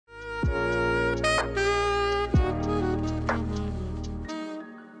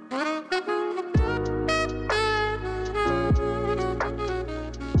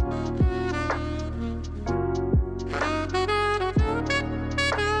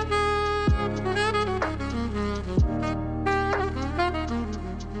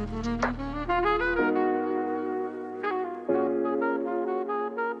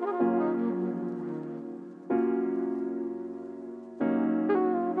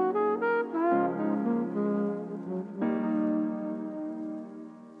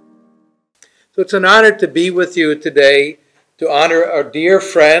So it's an honor to be with you today to honor our dear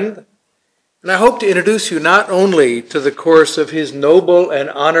friend. And I hope to introduce you not only to the course of his noble and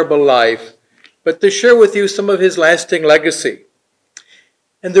honorable life, but to share with you some of his lasting legacy.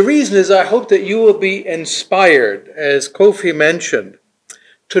 And the reason is I hope that you will be inspired, as Kofi mentioned,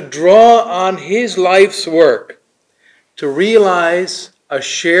 to draw on his life's work to realize a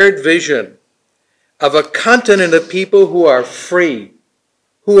shared vision of a continent of people who are free,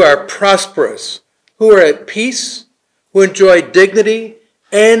 who are prosperous, who are at peace, who enjoy dignity,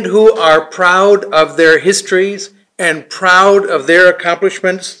 and who are proud of their histories and proud of their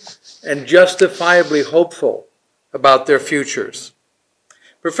accomplishments and justifiably hopeful about their futures.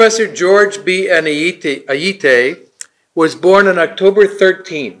 Professor George B. Ayittey was born on October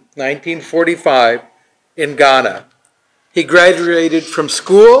 13, 1945, in Ghana. He graduated from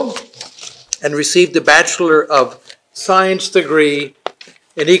school and received a Bachelor of Science degree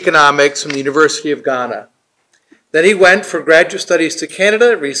in economics from the University of Ghana. Then he went for graduate studies to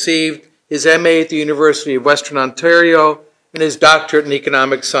Canada, received his MA at the University of Western Ontario, and his doctorate in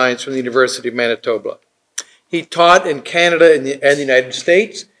economic science from the University of Manitoba. He taught in Canada and the United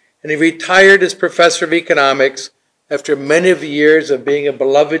States, and he retired as professor of economics after many years of being a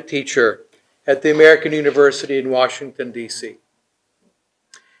beloved teacher at the American University in Washington, D.C.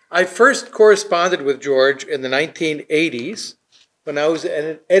 I first corresponded with George in the 1980s when I was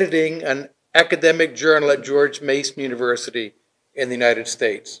editing an academic journal at George Mason University in the United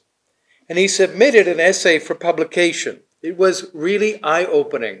States. And he submitted an essay for publication. It was really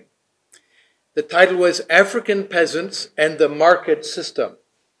eye-opening. The title was African Peasants and the Market System.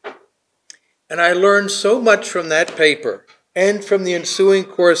 And I learned so much from that paper and from the ensuing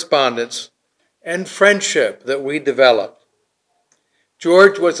correspondence and friendship that we developed.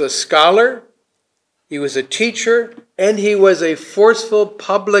 George was a scholar, he was a teacher, and he was a forceful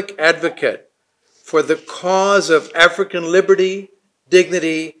public advocate for the cause of African liberty,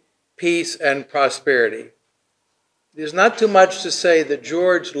 dignity, peace, and prosperity. There's not too much to say that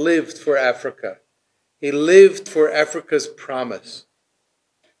George lived for Africa. He lived for Africa's promise.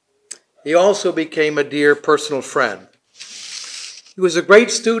 He also became a dear personal friend. He was a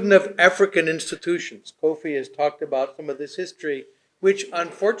great student of African institutions. Kofi has talked about some of this history, which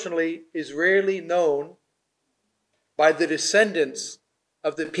unfortunately is rarely known by the descendants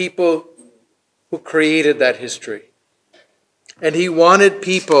of the people who created that history. And he wanted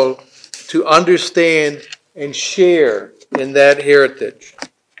people to understand and share in that heritage.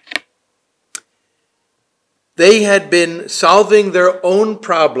 They had been solving their own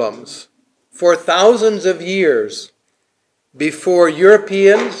problems for thousands of years before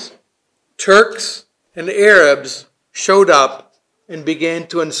Europeans, Turks, and Arabs showed up and began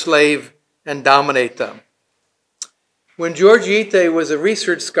to enslave and dominate them. When George Ayittey was a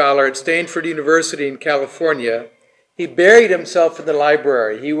research scholar at Stanford University in California, he buried himself in the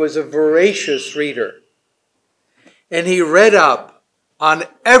library. He was a voracious reader. And he read up on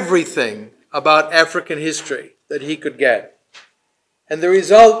everything about African history that he could get. And the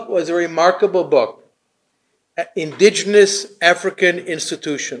result was a remarkable book, Indigenous African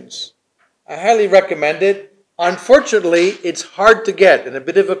Institutions. I highly recommend it. Unfortunately, it's hard to get and a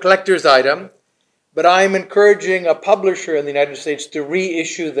bit of a collector's item, but I'm encouraging a publisher in the United States to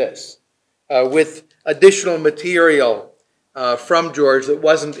reissue this with additional material from George that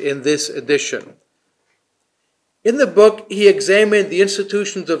wasn't in this edition. In the book, he examined the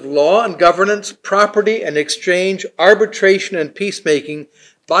institutions of law and governance, property and exchange, arbitration and peacemaking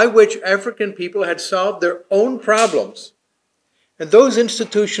by which African people had solved their own problems. And those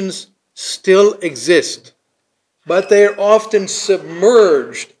institutions still exist, but they are often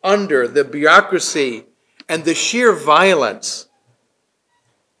submerged under the bureaucracy and the sheer violence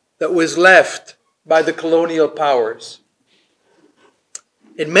that was left by the colonial powers.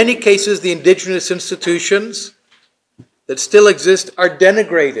 In many cases, the indigenous institutions that still exist are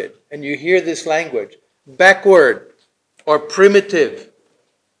denigrated, and you hear this language, backward or primitive,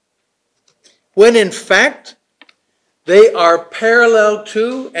 when in fact they are parallel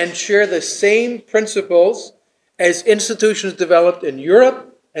to and share the same principles as institutions developed in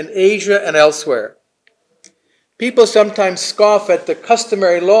Europe and Asia and elsewhere. People sometimes scoff at the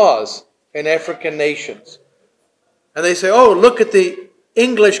customary laws in African nations. And they say, oh, look at the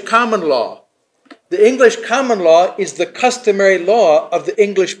English common law. The English common law is the customary law of the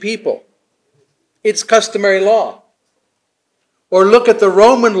English people. It's customary law. Or look at the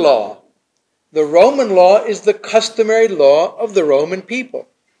Roman law. The Roman law is the customary law of the Roman people.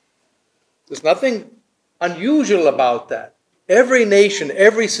 There's nothing unusual about that. Every nation,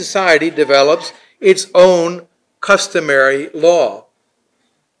 every society develops its own customary law.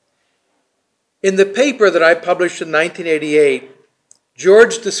 In the paper that I published in 1988,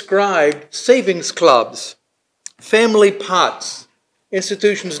 George described savings clubs, family pots,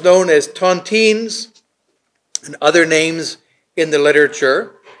 institutions known as tontines and other names in the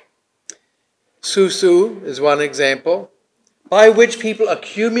literature. Susu is one example, by which people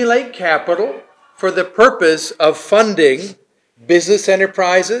accumulate capital for the purpose of funding business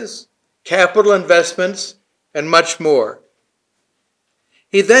enterprises, capital investments, and much more.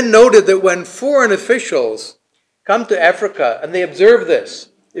 He then noted that when foreign officials come to Africa, and they observe this,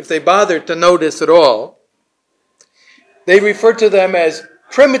 if they bother to notice at all, they refer to them as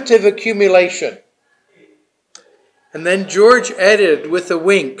primitive accumulation. And then George added with a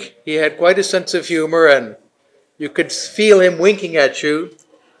wink, he had quite a sense of humor and you could feel him winking at you.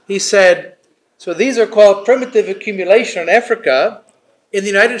 He said, so these are called primitive accumulation in Africa. In the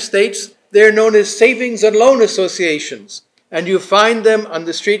United States, they're known as savings and loan associations. And you find them on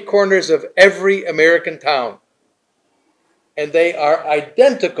the street corners of every American town. And they are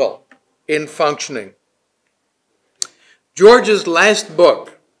identical in functioning. George's last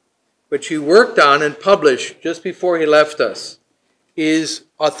book, which he worked on and published just before he left us, is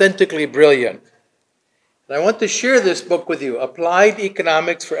authentically brilliant. And I want to share this book with you, Applied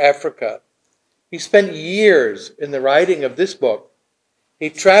Economics for Africa. He spent years in the writing of this book. He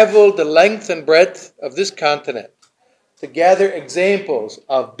traveled the length and breadth of this continent to gather examples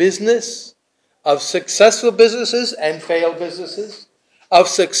of business, of successful businesses and failed businesses, of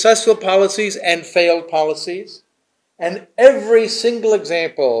successful policies and failed policies. And every single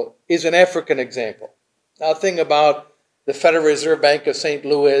example is an African example. Nothing about the Federal Reserve Bank of St.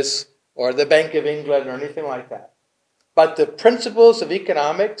 Louis or the Bank of England or anything like that. But the principles of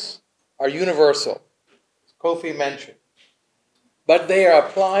economics are universal, as Kofi mentioned. But they are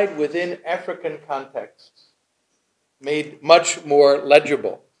applied within African contexts, made much more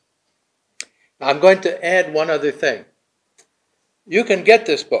legible. Now, I'm going to add one other thing. You can get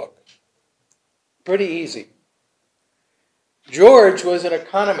this book pretty easy. George was an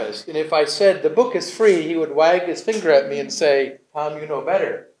economist, and if I said the book is free, he would wag his finger at me and say, Tom, you know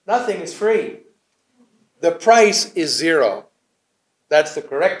better. Nothing is free. The price is zero. That's the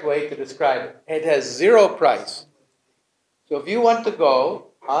correct way to describe it. It has zero price. So if you want to go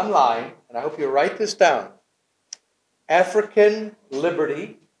online, and I hope you write this down, African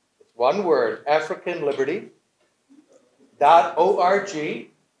Liberty, it's one word, AfricanLiberty.org,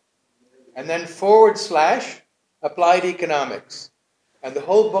 and then / Applied Economics. And the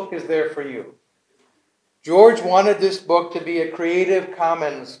whole book is there for you. George wanted this book to be a Creative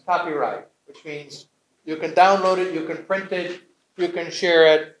Commons copyright, which means you can download it, you can print it, you can share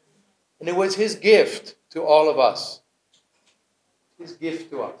it. And it was his gift to all of us. His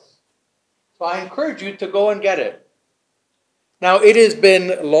gift to us. So I encourage you to go and get it. Now, it has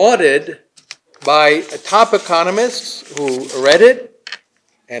been lauded by top economists who read it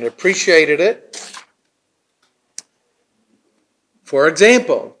and appreciated it. For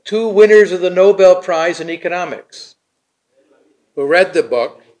example, 2 winners of the Nobel Prize in Economics who read the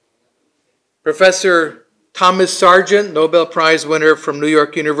book. Professor Thomas Sargent, Nobel Prize winner from New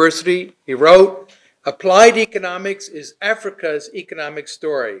York University, he wrote, Applied Economics is Africa's economic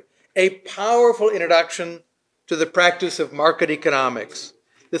story, a powerful introduction to the practice of market economics.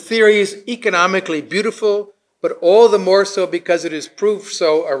 The theory is economically beautiful, but all the more so because it is proved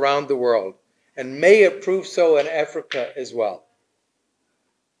so around the world, and may it prove so in Africa as well.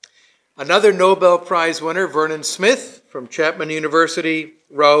 Another Nobel Prize winner, Vernon Smith from Chapman University,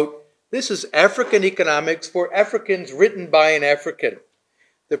 wrote, This is African economics for Africans written by an African.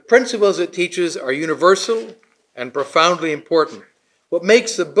 The principles it teaches are universal and profoundly important. What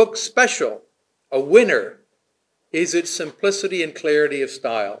makes the book special, a winner, is its simplicity and clarity of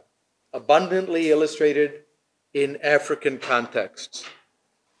style, abundantly illustrated in African contexts.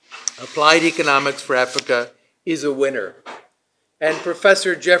 Applied Economics for Africa is a winner. And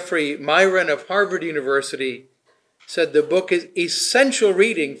Professor Jeffrey Myron of Harvard University said the book is essential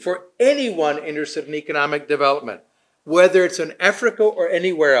reading for anyone interested in economic development, whether it's in Africa or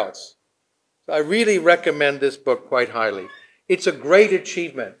anywhere else. So I really recommend this book quite highly. It's a great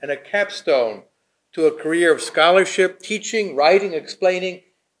achievement and a capstone to a career of scholarship, teaching, writing, explaining,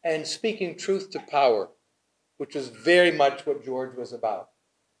 and speaking truth to power, which is very much what George was about.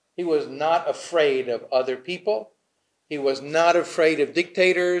 He was not afraid of other people. He was not afraid of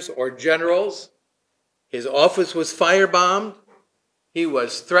dictators or generals. His office was firebombed. He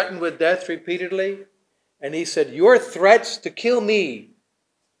was threatened with death repeatedly. And he said, your threats to kill me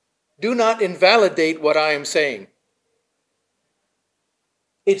do not invalidate what I am saying.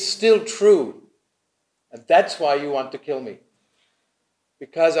 It's still true. And that's why you want to kill me.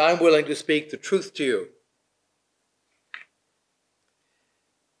 because I'm willing to speak the truth to you.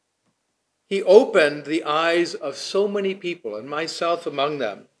 He opened the eyes of so many people, and myself among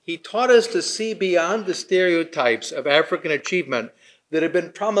them. He taught us to see beyond the stereotypes of African achievement that have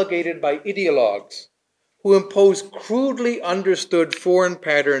been promulgated by ideologues who impose crudely understood foreign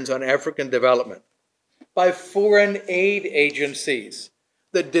patterns on African development, by foreign aid agencies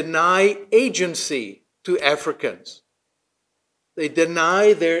that deny agency to Africans. They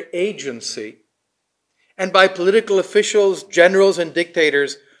deny their agency, and by political officials, generals, and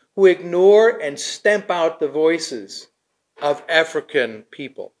dictators who ignore and stamp out the voices of African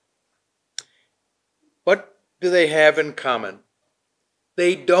people. What do they have in common?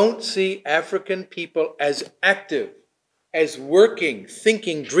 They don't see African people as active, as working,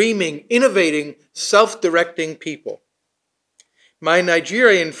 thinking, dreaming, innovating, self-directing people. My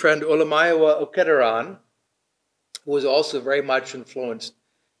Nigerian friend Olamiyiwa Okedaran, who was also very much influenced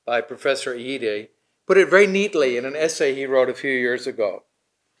by Professor Ayittey, put it very neatly in an essay he wrote a few years ago.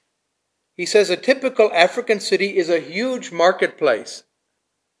 He says, a typical African city is a huge marketplace.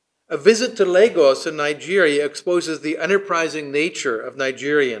 A visit to Lagos in Nigeria exposes the enterprising nature of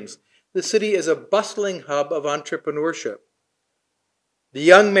Nigerians. The city is a bustling hub of entrepreneurship. The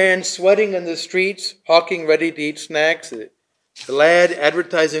young man sweating in the streets, hawking ready-to-eat snacks, the lad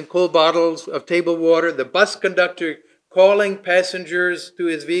advertising cool bottles of table water, the bus conductor calling passengers to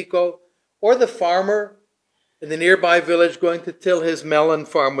his vehicle, or the farmer in the nearby village going to till his melon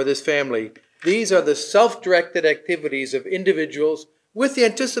farm with his family. These are the self-directed activities of individuals with the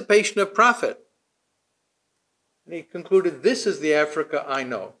anticipation of profit. And he concluded, this is the Africa I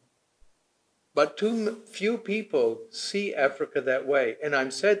know. But too few people see Africa that way. And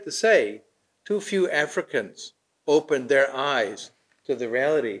I'm sad to say, too few Africans opened their eyes to the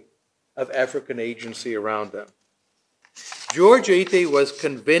reality of African agency around them. George Ayittey was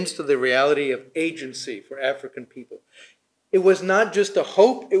convinced of the reality of agency for African people. It was not just a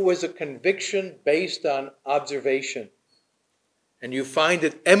hope, it was a conviction based on observation. And you find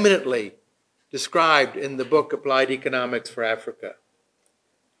it eminently described in the book Applied Economics for Africa.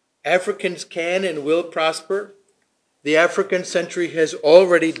 Africans can and will prosper. The African century has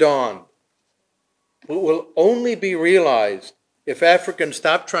already dawned. It will only be realized if Africans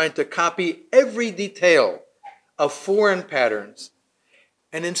stop trying to copy every detail of foreign patterns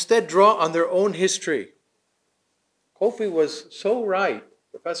and instead draw on their own history. Kofi was so right,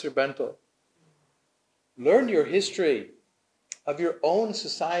 Professor Bentel. Learn your history of your own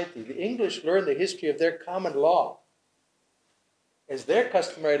society. The English learn the history of their common law as their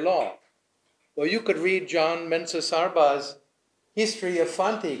customary law. Well, you could read John Mensah Sarba's History of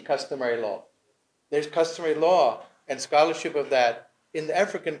Fanti customary law. There's customary law and scholarship of that in the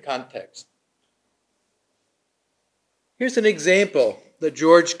African context. Here's an example that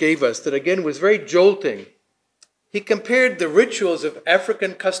George gave us that again was very jolting. He compared the rituals of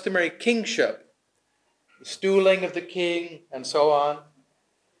African customary kingship, the stooling of the king and so on,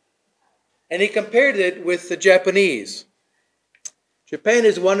 and he compared it with the Japanese. Japan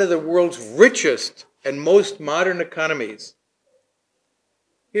is one of the world's richest and most modern economies.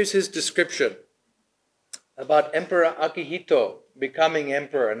 Here's his description about Emperor Akihito becoming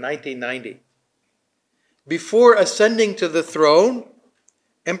emperor in 1990. Before ascending to the throne,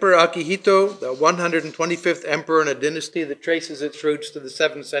 Emperor Akihito, the 125th emperor in a dynasty that traces its roots to the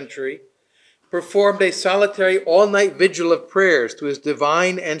 7th century, performed a solitary all-night vigil of prayers to his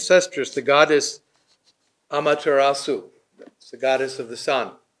divine ancestress, the goddess Amaterasu, the goddess of the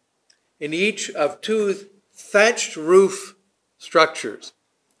sun, in each of 2 thatched roof structures.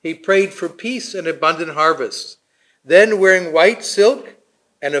 He prayed for peace and abundant harvests. Then, wearing white silk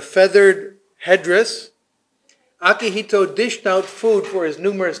and a feathered headdress, Akihito dished out food for his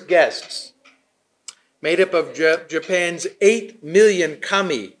numerous guests, made up of Japan's 8 million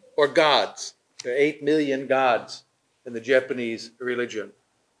kami, or gods. There are 8 million gods in the Japanese religion.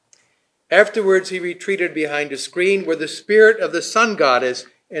 Afterwards, he retreated behind a screen where the spirit of the sun goddess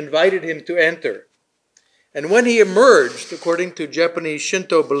invited him to enter. And when he emerged, according to Japanese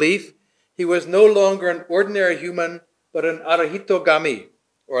Shinto belief, he was no longer an ordinary human, but an arahitogami,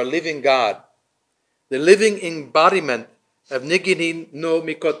 or a living god, the living embodiment of Nigini no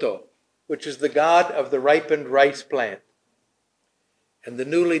Mikoto, which is the god of the ripened rice plant, and the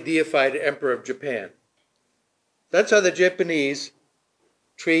newly deified emperor of Japan. That's how the Japanese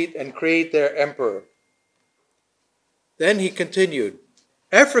treat and create their emperor. Then he continued,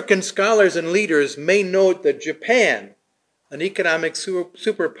 African scholars and leaders may note that Japan, an economic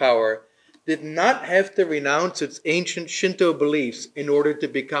superpower, did not have to renounce its ancient Shinto beliefs in order to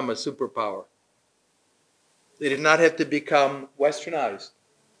become a superpower. They did not have to become westernized.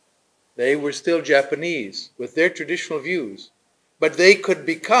 They were still Japanese with their traditional views, but they could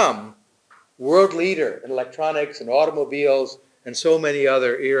become world leader in electronics and automobiles and so many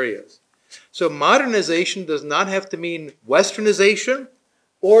other areas. So modernization does not have to mean westernization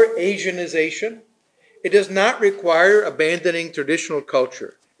or Asianization. It does not require abandoning traditional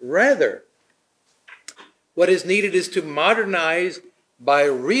culture. Rather, what is needed is to modernize by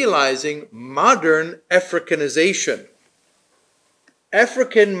realizing modern Africanization.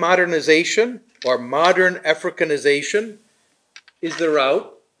 African modernization or modern Africanization is the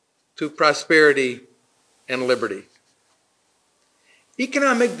route to prosperity and liberty.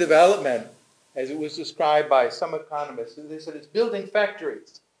 Economic development, as it was described by some economists, they said it's building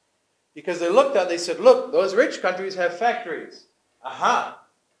factories. Because they looked at it, they said, look, those rich countries have factories. Aha!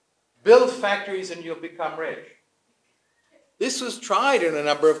 Build factories and you'll become rich. This was tried in a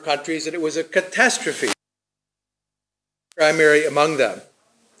number of countries and it was a catastrophe, primary among them.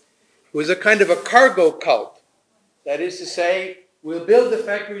 It was a kind of a cargo cult. That is to say, we'll build the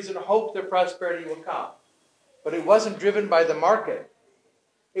factories and hope their prosperity will come. But it wasn't driven by the market.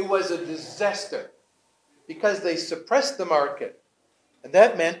 It was a disaster because they suppressed the market. And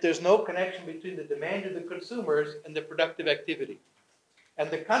that meant there's no connection between the demand of the consumers and the productive activity. And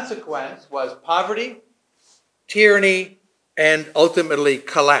the consequence was poverty, tyranny, and ultimately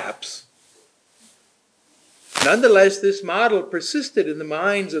collapse. Nonetheless, this model persisted in the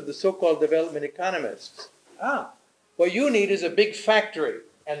minds of the so-called development economists. What you need is a big factory,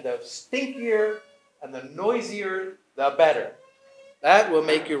 and the stinkier and the noisier, the better. That will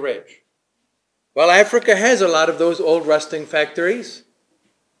make you rich. Well, Africa has a lot of those old rusting factories,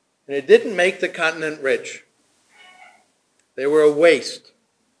 and it didn't make the continent rich. They were a waste.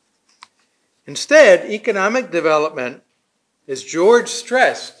 Instead, economic development, as George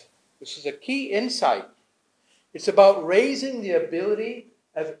stressed, this is a key insight, it's about raising the ability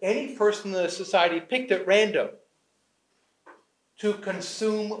of any person in the society picked at random to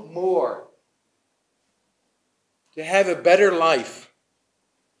consume more, to have a better life,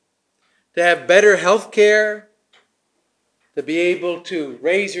 to have better health care, to be able to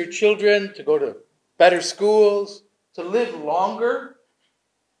raise your children, to go to better schools, to live longer,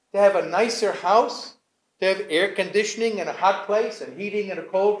 to have a nicer house, to have air conditioning in a hot place and heating in a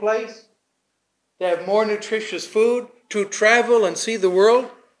cold place, to have more nutritious food, to travel and see the world.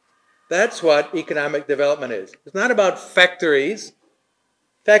 That's what economic development is. It's not about factories.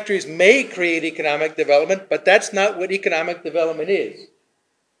 Factories may create economic development, but that's not what economic development is.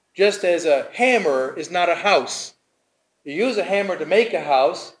 Just as a hammer is not a house. You use a hammer to make a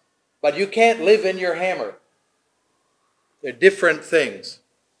house, but you can't live in your hammer. They're different things.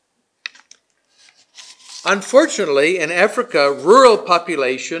 Unfortunately, in Africa, rural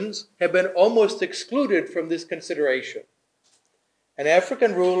populations have been almost excluded from this consideration. And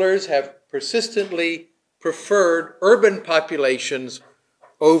African rulers have persistently preferred urban populations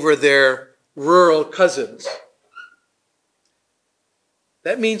over their rural cousins.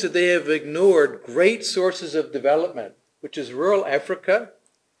 That means that they have ignored great sources of development, which is rural Africa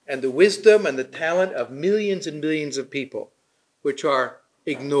and the wisdom and the talent of millions and millions of people, which are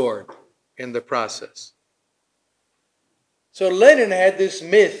ignored in the process. So Lenin had this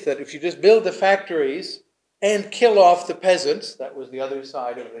myth that if you just build the factories and kill off the peasants, that was the other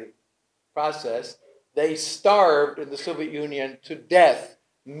side of the process, they starved in the Soviet Union to death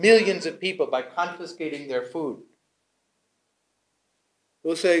millions of people by confiscating their food.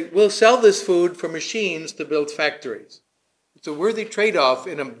 We'll say, we'll sell this food for machines to build factories. It's a worthy trade-off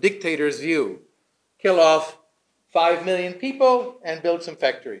in a dictator's view. Kill off 5 million people and build some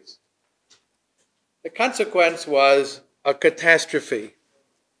factories. The consequence was a catastrophe.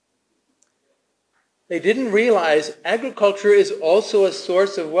 They didn't realize agriculture is also a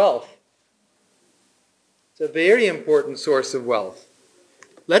source of wealth. It's a very important source of wealth.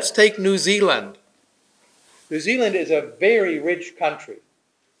 Let's take New Zealand. New Zealand is a very rich country.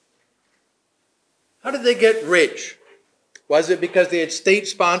 How did they get rich? Was it because they had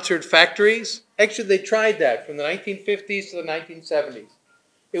state-sponsored factories? Actually, they tried that from the 1950s to the 1970s.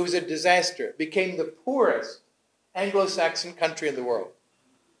 It was a disaster. It became the poorest Anglo-Saxon country in the world.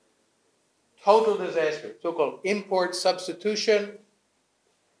 Total disaster. So-called import substitution,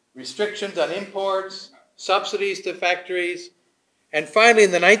 restrictions on imports, subsidies to factories. And finally,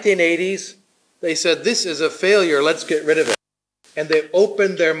 in the 1980s, they said, this is a failure, let's get rid of it. And they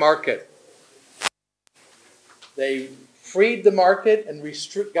opened their market. They freed the market and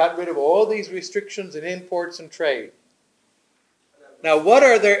got rid of all these restrictions in imports and trade. Now, what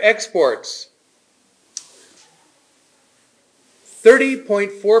are their exports?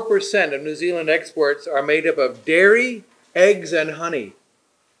 30.4% of New Zealand exports are made up of dairy, eggs, and honey.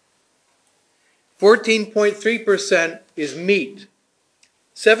 14.3% is meat.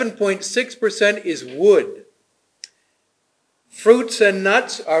 7.6% is wood. Fruits and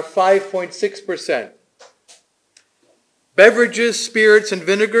nuts are 5.6%. Beverages, spirits, and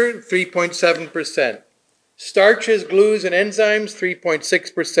vinegar, 3.7%. Starches, glues, and enzymes,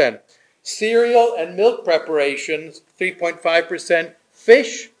 3.6%. Cereal and milk preparations, 3.5%.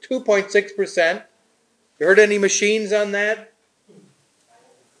 Fish, 2.6%. You heard any machines on that?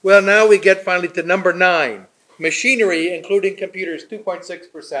 Well, now we get finally to number 9. Machinery, including computers,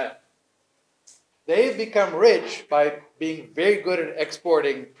 2.6%. They've become rich by being very good at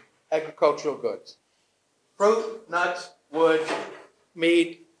exporting agricultural goods. Fruit, nuts, wood,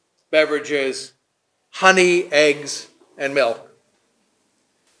 meat, beverages, honey, eggs, and milk.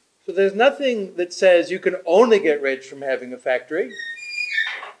 So there's nothing that says you can only get rich from having a factory.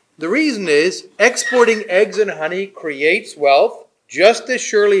 The reason is exporting eggs and honey creates wealth just as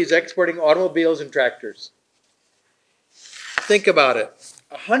surely as exporting automobiles and tractors. Think about it.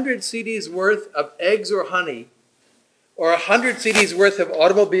 100 cedis worth of eggs or honey, or 100 cedis worth of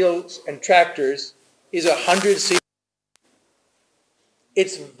automobiles and tractors is 100 cedis.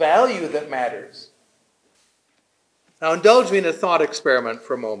 It's value that matters. Now indulge me in a thought experiment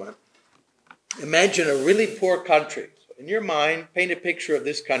for a moment. Imagine a really poor country. So in your mind, paint a picture of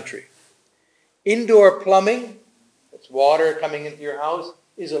this country. Indoor plumbing, that's water coming into your house,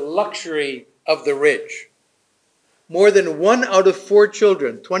 is a luxury of the rich. More than 1 out of 4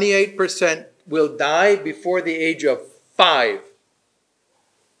 children, 28%, will die before the age of 5.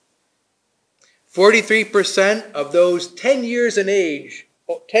 43% of those 10 years of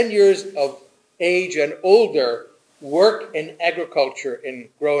age and older work in agriculture in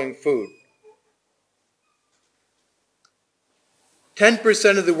growing food.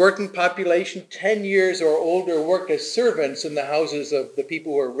 10% of the working population, 10 years or older, work as servants in the houses of the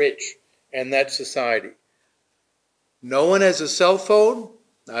people who are rich in that society. No one has a cell phone,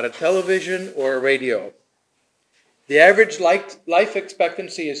 not a television or a radio. The average life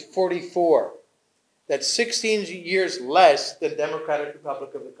expectancy is 44. That's 16 years less than Democratic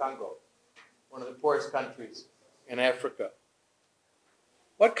Republic of the Congo, one of the poorest countries in Africa.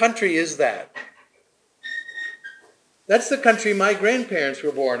 What country is that? That's the country my grandparents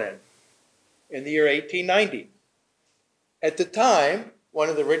were born in the year 1890. At the time, one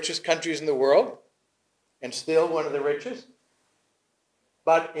of the richest countries in the world, and still one of the richest.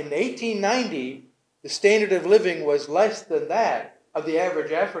 But in 1890, the standard of living was less than that of the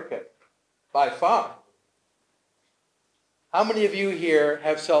average African, by far. How many of you here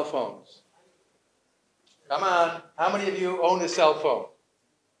have cell phones? Come on, how many of you own a cell phone?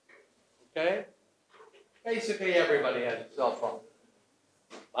 Okay? Basically everybody has a cell phone.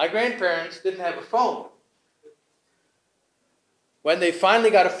 My grandparents didn't have a phone. When they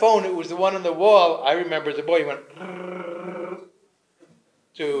finally got a phone, it was the one on the wall. I remember as a boy, he went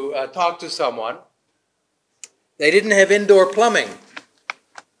to talk to someone. They didn't have indoor plumbing.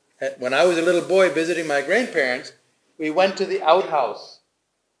 When I was a little boy visiting my grandparents, we went to the outhouse.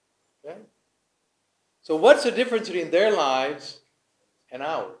 Okay? So what's the difference between their lives and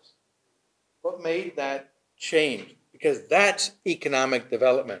ours? What made that change? Because that's economic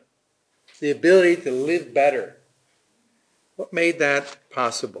development. The ability to live better. What made that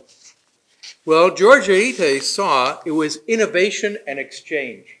possible? Well, George Ayittey saw it was innovation and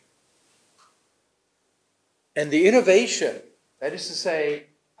exchange. And the innovation, that is to say,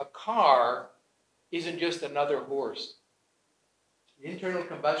 a car isn't just another horse. The internal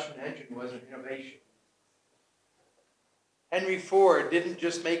combustion engine was an innovation. Henry Ford didn't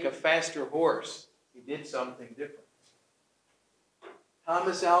just make a faster horse. He did something different.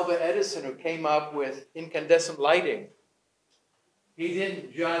 Thomas Alva Edison, who came up with incandescent lighting, he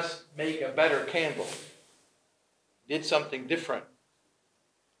didn't just make a better candle. He did something different.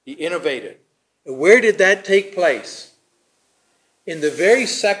 He innovated. And where did that take place? In the very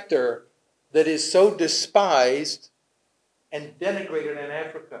sector that is so despised and denigrated in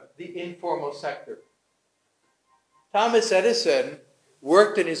Africa, the informal sector. Thomas Edison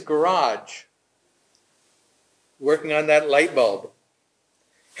worked in his garage, working on that light bulb.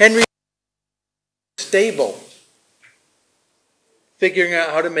 Henry stable, figuring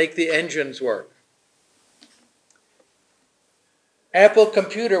out how to make the engines work. Apple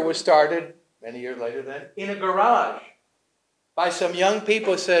Computer was started, many years later then, in a garage by some young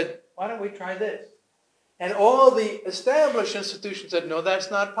people who said, why don't we try this? And all the established institutions said, no,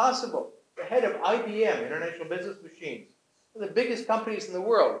 that's not possible. The head of IBM, International Business Machines, one of the biggest companies in the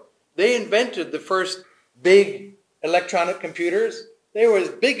world, they invented the first big electronic computers. They were as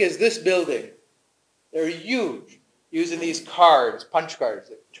big as this building. They're huge, using these cards, punch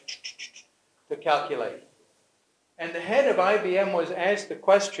cards, to calculate. And the head of IBM was asked the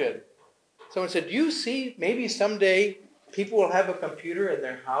question. Someone said, do you see maybe someday people will have a computer in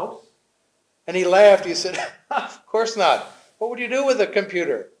their house? And he laughed. He said, of course not. What would you do with a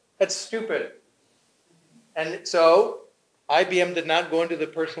computer? That's stupid. And so IBM did not go into the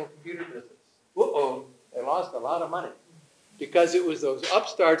personal computer business. Uh-oh, they lost a lot of money. Because it was those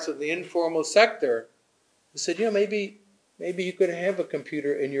upstarts of the informal sector who said, maybe you could have a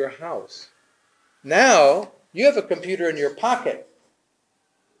computer in your house. Now, you have a computer in your pocket.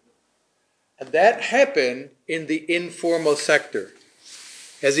 And that happened in the informal sector.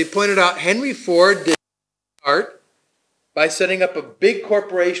 As he pointed out, Henry Ford did start by setting up a big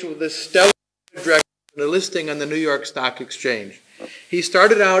corporation with a stellar direction and a listing on the New York Stock Exchange. He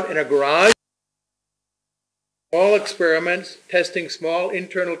started out in a garage, small experiments, testing small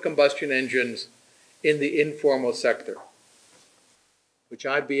internal combustion engines in the informal sector, which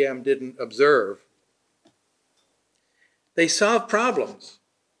IBM didn't observe. They solved problems.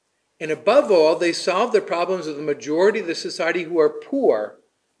 And above all, they solved the problems of the majority of the society who are poor,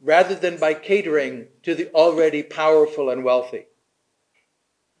 rather than by catering to the already powerful and wealthy.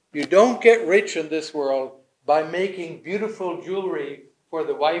 You don't get rich in this world by making beautiful jewelry for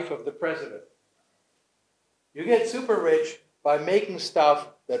the wife of the president. You get super rich by making stuff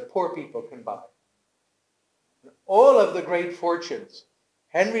that poor people can buy. All of the great fortunes.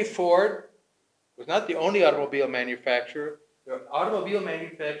 Henry Ford was not the only automobile manufacturer. There are automobile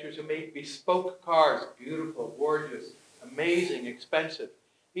manufacturers who made bespoke cars, beautiful, gorgeous, amazing, expensive.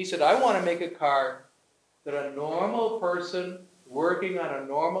 He said, I want to make a car that a normal person working on a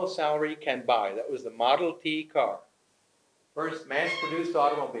normal salary can buy. That was the Model T car. First mass-produced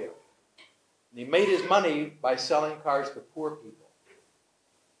automobile. And he made his money by selling cars to poor people,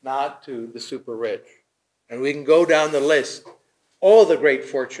 not to the super rich. And we can go down the list. All the great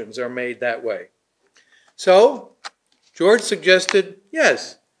fortunes are made that way. So, George suggested,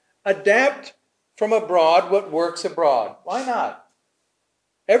 yes, adapt from abroad what works abroad. Why not?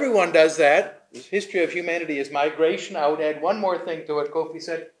 Everyone does that. The history of humanity is migration. I would add one more thing to it. Kofi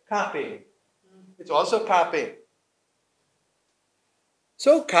said, copying. It's also copying.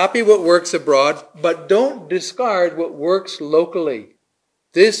 So copy what works abroad, but don't discard what works locally.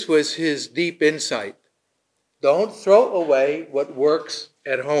 This was his deep insight. Don't throw away what works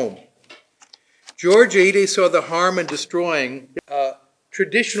at home. George Ayittey saw the harm in destroying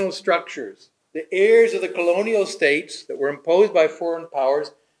traditional structures. The heirs of the colonial states that were imposed by foreign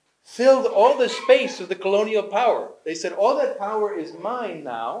powers filled all the space of the colonial power. They said, all that power is mine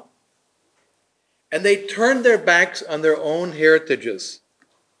now. And they turned their backs on their own heritages.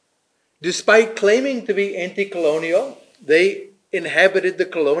 Despite claiming to be anti-colonial, they inhabited the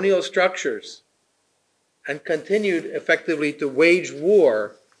colonial structures and continued effectively to wage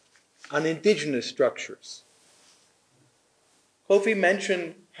war on indigenous structures. Kofi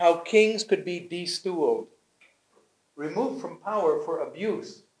mentioned how kings could be de-stooled, removed from power for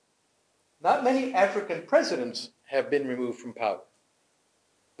abuse. Not many African presidents have been removed from power.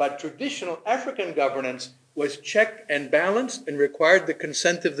 But traditional African governance was checked and balanced and required the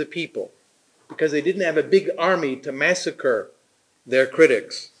consent of the people because they didn't have a big army to massacre their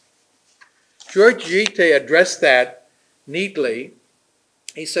critics. George Ayittey addressed that neatly.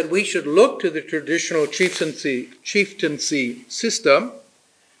 He said we should look to the traditional chieftaincy system,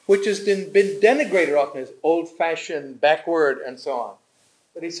 which has been denigrated often as old-fashioned, backward, and so on.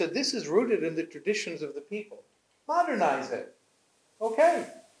 But he said this is rooted in the traditions of the people. Modernize it. Okay.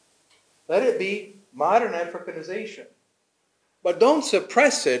 Let it be modern Africanization. But don't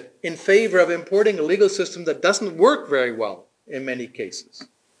suppress it in favor of importing a legal system that doesn't work very well in many cases.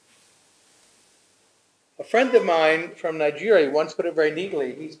 A friend of mine from Nigeria once put it very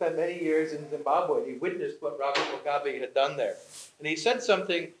neatly. He spent many years in Zimbabwe. He witnessed what Robert Mugabe had done there. And he said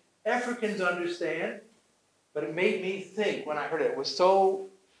something Africans understand, but it made me think when I heard it. It was so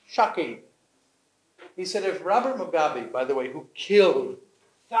shocking. He said if Robert Mugabe, by the way, who killed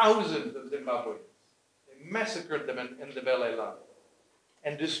thousands of Zimbabweans, they massacred them in the Belle Land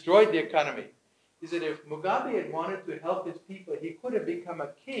and destroyed the economy. He said if Mugabe had wanted to help his people, he could have become a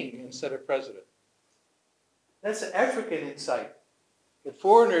king instead of president. That's an African insight that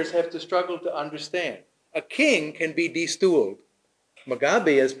foreigners have to struggle to understand. A king can be de-stooled.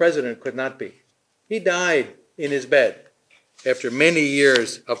 Mugabe, as president, could not be. He died in his bed after many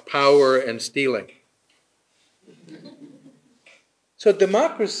years of power and stealing. So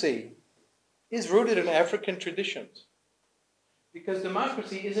democracy is rooted in African traditions. Because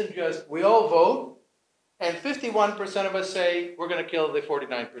democracy isn't just we all vote and 51% of us say we're going to kill the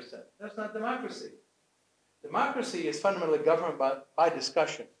 49%. That's not democracy. Democracy is fundamentally government by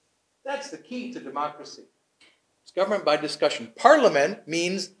discussion. That's the key to democracy. It's government by discussion. Parliament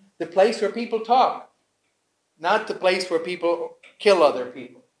means the place where people talk, not the place where people kill other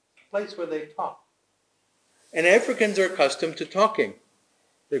people. The place where they talk. And Africans are accustomed to talking.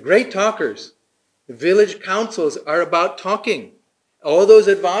 They're great talkers. The village councils are about talking. All those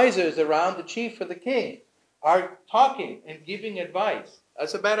advisors around the chief or the king are talking and giving advice.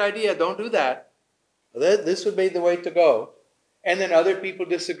 That's a bad idea. Don't do that. This would be the way to go. And then other people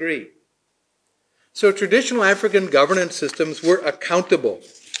disagree. So traditional African governance systems were accountable.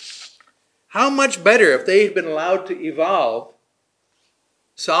 How much better if they had been allowed to evolve,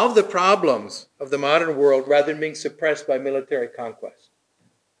 solve the problems of the modern world rather than being suppressed by military conquest.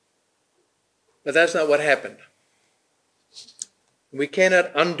 But that's not what happened. We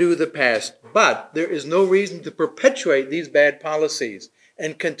cannot undo the past, but there is no reason to perpetuate these bad policies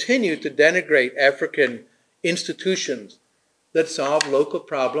and continue to denigrate African institutions that solve local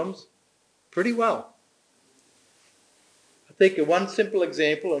problems pretty well. I'll take one simple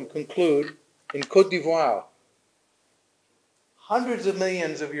example and conclude. In Côte d'Ivoire, hundreds of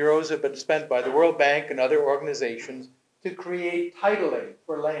millions of euros have been spent by the World Bank and other organizations to create titling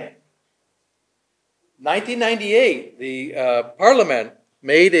for land. 1998, the Parliament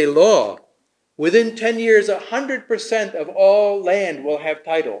made a law. Within 10 years, 100% of all land will have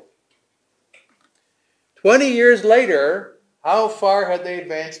title. 20 years later, how far had they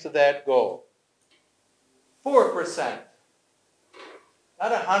advanced to that goal? 4%.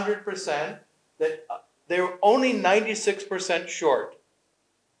 Not 100%. That they were only 96% short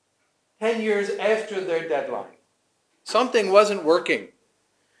 10 years after their deadline. Something wasn't working.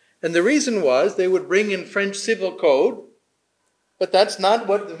 And the reason was they would bring in French civil code, but that's not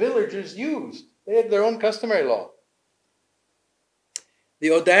what the villagers used. They had their own customary law. The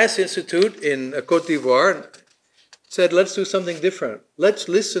Audace Institute in Côte d'Ivoire said, let's do something different. Let's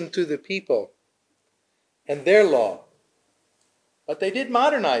listen to the people and their law. But they did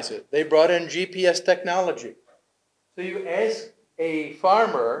modernize it. They brought in GPS technology. So you ask a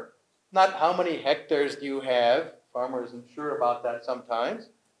farmer, not how many hectares do you have, farmer isn't sure about that sometimes.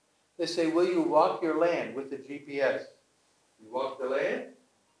 They say, will you walk your land with the GPS? You walk the land,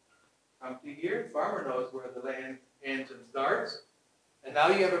 come to here, farmer knows where the land ends and starts, and now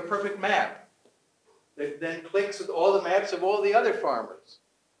you have a perfect map that then clicks with all the maps of all the other farmers.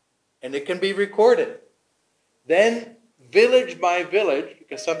 And it can be recorded. Then village by village,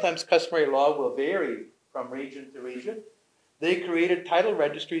 because sometimes customary law will vary from region to region, they created title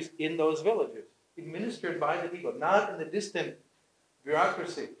registries in those villages, administered by the people, not in the distant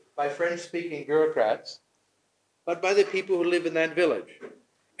bureaucracy, by French-speaking bureaucrats, but by the people who live in that village.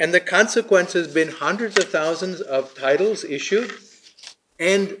 And the consequence has been hundreds of thousands of titles issued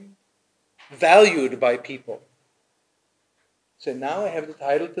and valued by people. So now I have the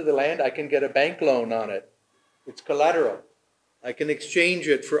title to the land, I can get a bank loan on it. It's collateral. I can exchange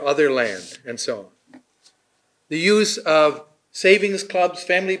it for other land, and so on. The use of savings clubs,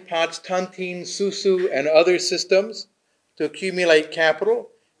 family pots, tontines, susu, and other systems to accumulate capital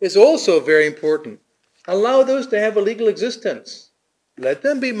is also very important. Allow those to have a legal existence. Let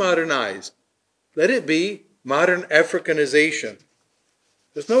them be modernized. Let it be modern Africanization.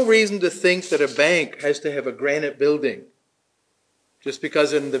 There's no reason to think that a bank has to have a granite building just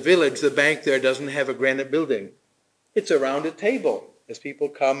because in the village the bank there doesn't have a granite building. It's around a table as people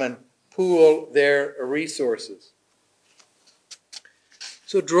come and pool their resources.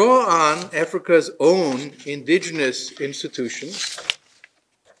 So draw on Africa's own indigenous institutions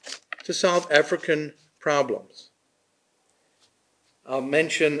to solve African problems. I'll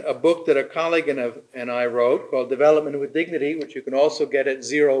mention a book that a colleague and I wrote called Development with Dignity, which you can also get at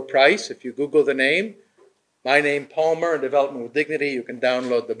zero price. If you Google the name, my name Palmer and Development with Dignity, you can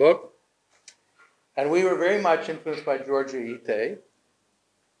download the book. And we were very much influenced by George Ayittey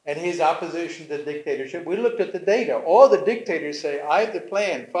and his opposition to dictatorship. We looked at the data. All the dictators say, I have the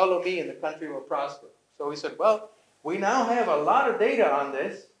plan, follow me and the country will prosper. So we said, well, we now have a lot of data on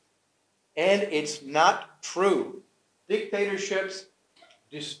this, and it's not true. Dictatorships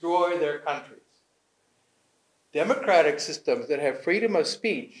destroy their countries. Democratic systems that have freedom of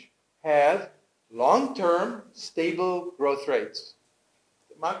speech have long-term, stable growth rates.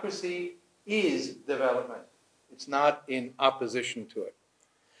 Democracy is development. It's not in opposition to it.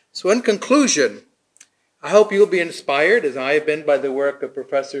 So in conclusion, I hope you'll be inspired, as I have been, by the work of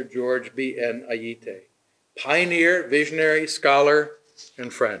Professor George B.N. Ayittey, pioneer, visionary, scholar,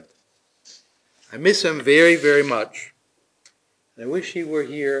 and friend. I miss him very, very much. I wish he were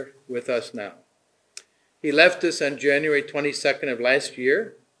here with us now. He left us on January 22nd of last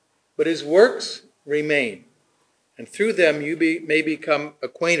year, but his works remain. And through them, you may become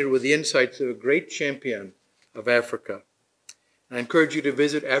acquainted with the insights of a great champion of Africa. And I encourage you to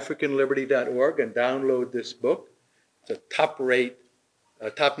visit africanliberty.org and download this book. It's a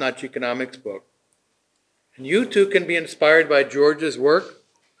top-notch economics book. And you too can be inspired by George's work,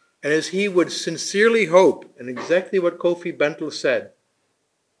 and as he would sincerely hope, and exactly what Kofi Bentel said,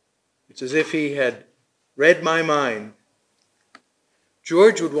 it's as if he had read my mind.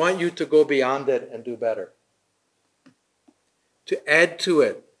 George would want you to go beyond it and do better, to add to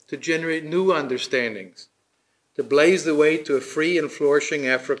it, to generate new understandings, to blaze the way to a free and flourishing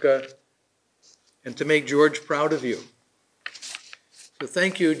Africa, and to make George proud of you. So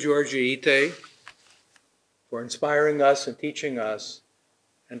thank you, George Ayittey, for inspiring us and teaching us.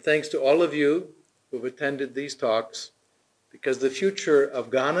 And thanks to all of you who have attended these talks, because the future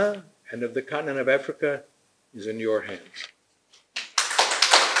of Ghana and of the continent of Africa is in your hands.